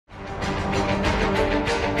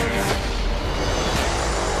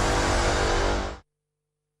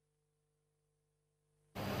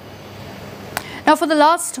Now, for the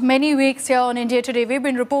last many weeks here on India Today, we've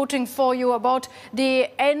been reporting for you about the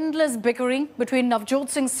endless bickering between Navjot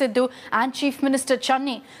Singh Sidhu and Chief Minister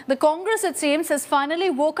Channi. The Congress, it seems, has finally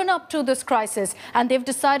woken up to this crisis and they've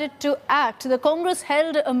decided to act. The Congress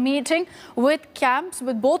held a meeting with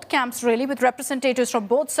both camps really, with representatives from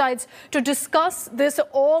both sides to discuss this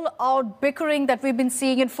all-out bickering that we've been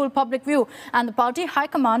seeing in full public view. And the party high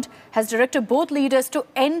command has directed both leaders to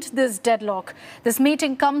end this deadlock. This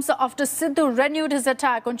meeting comes after Sidhu renewed his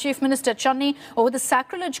attack on Chief Minister Channi over the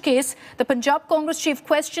sacrilege case. The Punjab Congress chief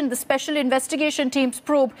questioned the special investigation team's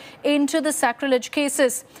probe into the sacrilege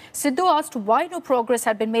cases. Sidhu asked why no progress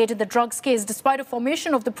had been made in the drugs case despite a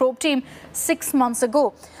formation of the probe team 6 months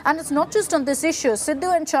ago. And it's not just on this issue. Sidhu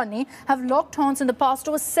and Channi have locked horns in the past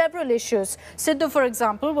over several issues. Sidhu, for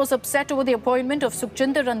example, was upset over the appointment of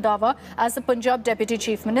Sukhjinder Randhawa as the Punjab Deputy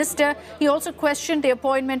Chief Minister. He also questioned the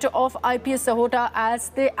appointment of IPS Sahota as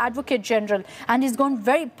the Advocate General. And he's gone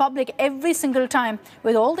very public every single time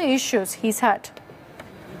with all the issues he's had.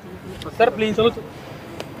 Sir, please.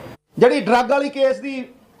 ਜਿਹੜੀ drug ਵਾਲੀ case ਦੀ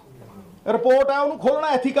report ਹੈ ਉਹਨੂੰ ਖੋਲਣਾ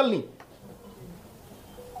ethical ਨਹੀਂ।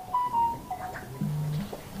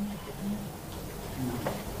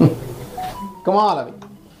 ਕਮਾਲ ਹੈ ਬਈ,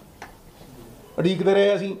 ਉਡੀਕਦੇ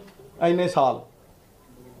ਰਹੇ ਅਸੀਂ ਇੰਨੇ ਸਾਲ,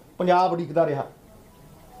 ਪੰਜਾਬ ਉਡੀਕਦਾ ਰਿਹਾ।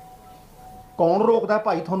 ਕੌਣ ਰੋਕਦਾ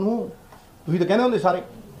ਭਾਈ ਤੁਹਾਨੂੰ? ਤੁਸੀਂ ਤਾਂ ਕਹਿੰਦੇ ਹੁੰਦੇ ਸਾਰੇ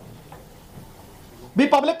ਵੀ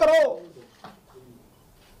ਪਬਲਿਕ ਕਰੋ।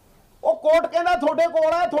 ਉਹ ਕੋਰਟ ਕਹਿੰਦਾ ਤੁਹਾਡੇ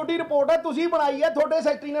ਕੋਲ ਹੈ, ਤੁਹਾਡੀ ਰਿਪੋਰਟ ਹੈ, ਤੁਸੀਂ ਬਣਾਈ ਹੈ, ਤੁਹਾਡੇ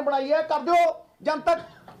ਸੈਕਟਰੀ ਨੇ ਬਣਾਈ ਹੈ, ਕਰ ਦਿਓ ਜਨਤਕ।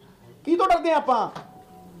 ਕੀ ਤੋਂ ਡਰਦੇ ਆਪਾਂ?